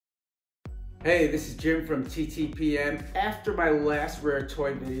Hey, this is Jim from TTPM. After my last rare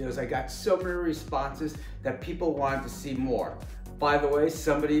toy videos, I got so many responses that people wanted to see more. By the way,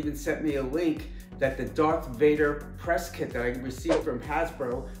 somebody even sent me a link that the Darth Vader press kit that I received from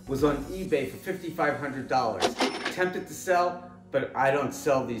Hasbro was on eBay for $5,500. Tempted to sell, but I don't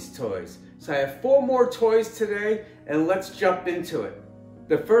sell these toys. So I have 4 more toys today, and let's jump into it.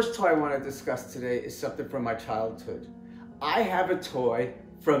 The first toy I want to discuss today is something from my childhood. I have a toy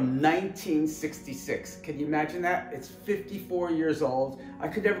from 1966. Can you imagine that? It's 54 years old. I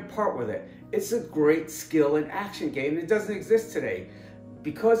could never part with it. It's a great skill and action game. It doesn't exist today.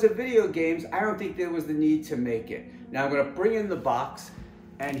 Because of video games, I don't think there was the need to make it. Now I'm gonna bring in the box,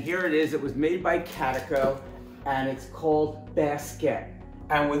 and here it is. It was made by Catico, and it's called Bas-ket.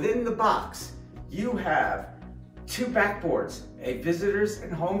 And within the box, you have 2 backboards, a visitors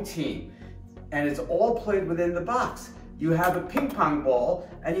and home team, and it's all played within the box. You have a ping pong ball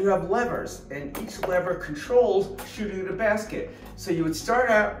and you have levers, and each lever controls shooting the basket. So you would start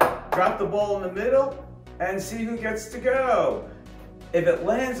out, drop the ball in the middle, and see who gets to go. If it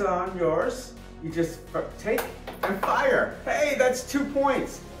lands on yours, you just take and fire. Hey, that's 2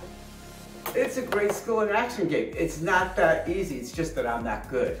 points. It's a great skill and action game. It's not that easy, it's just that I'm not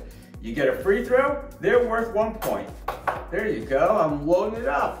good. You get a free throw, they're worth 1 point. There you go, I'm loading it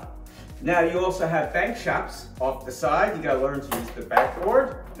up. Now you also have bank shops off the side. You gotta learn to use the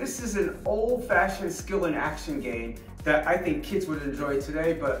backboard. This is an old-fashioned skill and action game that I think kids would enjoy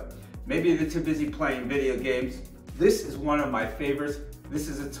today, but maybe they're too busy playing video games. This is one of my favorites. This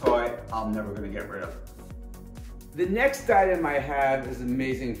is a toy I'm never gonna get rid of. The next item I have is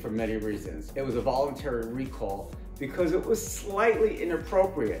amazing for many reasons. It was a voluntary recall because it was slightly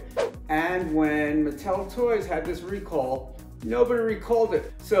inappropriate. And when Mattel Toys had this recall, nobody recalled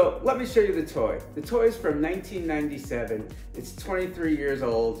it. So let me show you the toy. The toy is from 1997. It's 23 years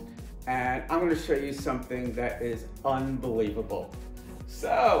old, and I'm gonna show you something that is unbelievable.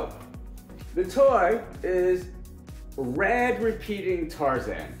 So, the toy is Red repeating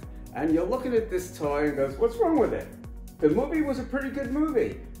Tarzan. And you're looking at this toy and goes, what's wrong with it? The movie was a pretty good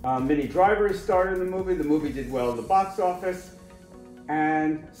movie. Minnie Driver starred in the movie. The movie did well in the box office.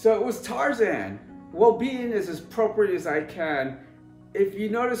 And so it was Tarzan. Well, being as appropriate as I can, if you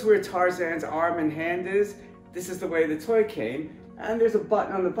notice where Tarzan's arm and hand is, this is the way the toy came, and there's a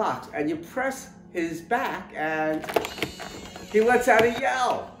button on the box, and you press his back, and he lets out a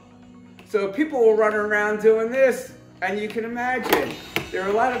yell. So people were running around doing this, and you can imagine, there are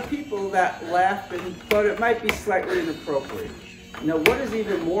a lot of people that laughed and thought it might be slightly inappropriate. Now, what is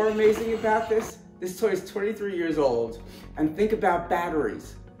even more amazing about this? This toy is 23 years old, and think about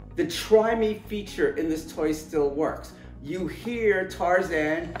batteries. The Try Me feature in this toy still works. You hear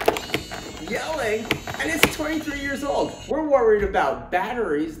Tarzan yelling, and it's 23 years old. We're worried about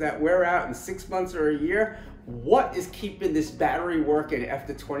batteries that wear out in 6 months or a year. What is keeping this battery working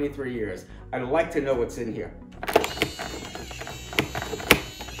after 23 years? I'd like to know what's in here.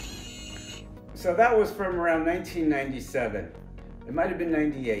 So that was from around 1997. It might have been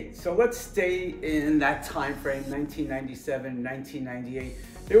 98. So let's stay in that time frame, 1997, 1998.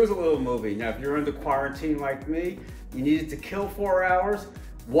 There was a little movie. Now, if you're under quarantine like me, you needed to kill 4 hours.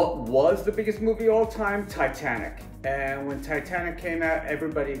 What was the biggest movie of all time? Titanic. And when Titanic came out,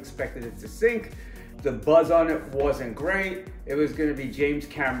 everybody expected it to sink. The buzz on it wasn't great. It was going to be James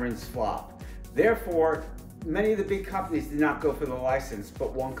Cameron's flop. Therefore, many of the big companies did not go for the license,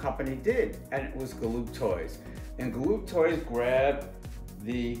 but one company did, and it was Galoob Toys. And Galoob Toys grabbed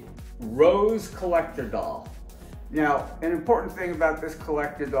the Rose collector doll. Now, an important thing about this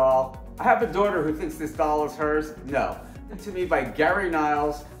collector doll, I have a daughter who thinks this doll is hers. No. To me by Gary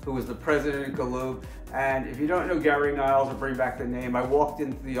Niles, who was the president of Galoob. And if you don't know Gary Niles, or bring back the name, I walked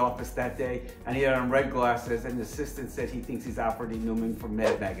into the office that day and he had on red glasses, and the assistant said he thinks he's Alfred E. Newman from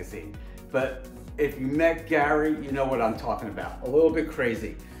Mad Magazine. But if you met Gary, you know what I'm talking about. A little bit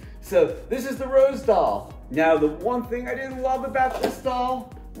crazy. So this is the Rose doll. Now, the one thing I didn't love about this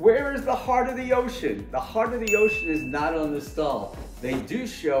doll, where is the heart of the ocean? The heart of the ocean is not on this doll. They do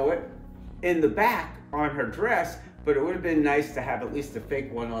show it in the back on her dress, but it would have been nice to have at least a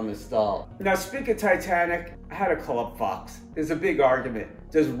fake one on this doll. Now, speaking of Titanic, I had to call up Fox. There's a big argument.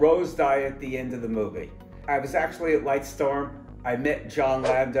 Does Rose die at the end of the movie? I was actually at Lightstorm. I met John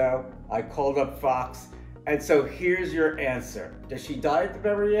Lando. I called up Fox. And so here's your answer. Does she die at the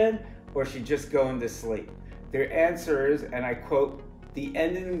very end, or is she just going to sleep? Their answer is, and I quote, "The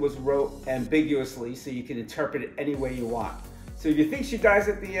ending was wrote ambiguously so you can interpret it any way you want." So if you think she dies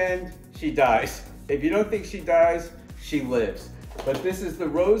at the end, she dies. If you don't think she dies, she lives. But this is the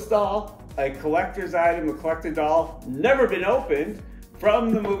Rose doll, a collector's item, a collector doll, never been opened,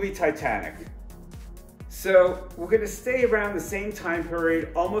 from the movie Titanic. So we're gonna stay around the same time period,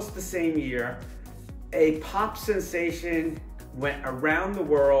 almost the same year. A pop sensation went around the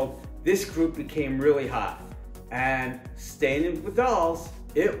world. This group became really hot. And staying with dolls,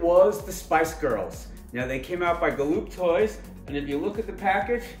 it was the Spice Girls. Now they came out by Galoob Toys, and if you look at the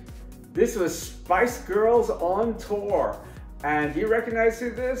package, this was Spice Girls on tour. And do you recognize who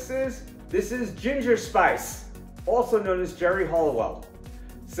this is? This is Ginger Spice, also known as Jerry Halliwell.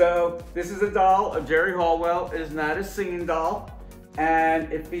 So this is a doll of Jerry Halliwell. It is not a singing doll.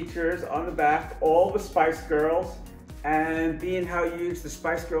 And it features on the back all the Spice Girls. And being how huge the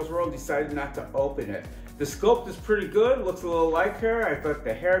Spice Girls were, decided not to open it. The sculpt is pretty good, looks a little like her. I thought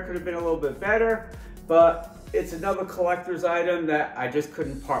the hair could have been a little bit better, but it's another collector's item that I just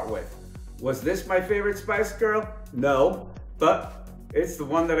couldn't part with. Was this my favorite Spice Girl? No, but it's the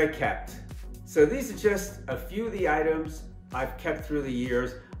one that I kept. So these are just a few of the items I've kept through the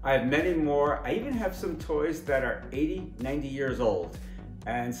years. I have many more. I even have some toys that are 80, 90 years old.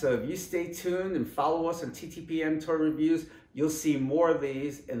 And so if you stay tuned and follow us on TTPM Toy Reviews, you'll see more of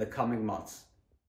these in the coming months.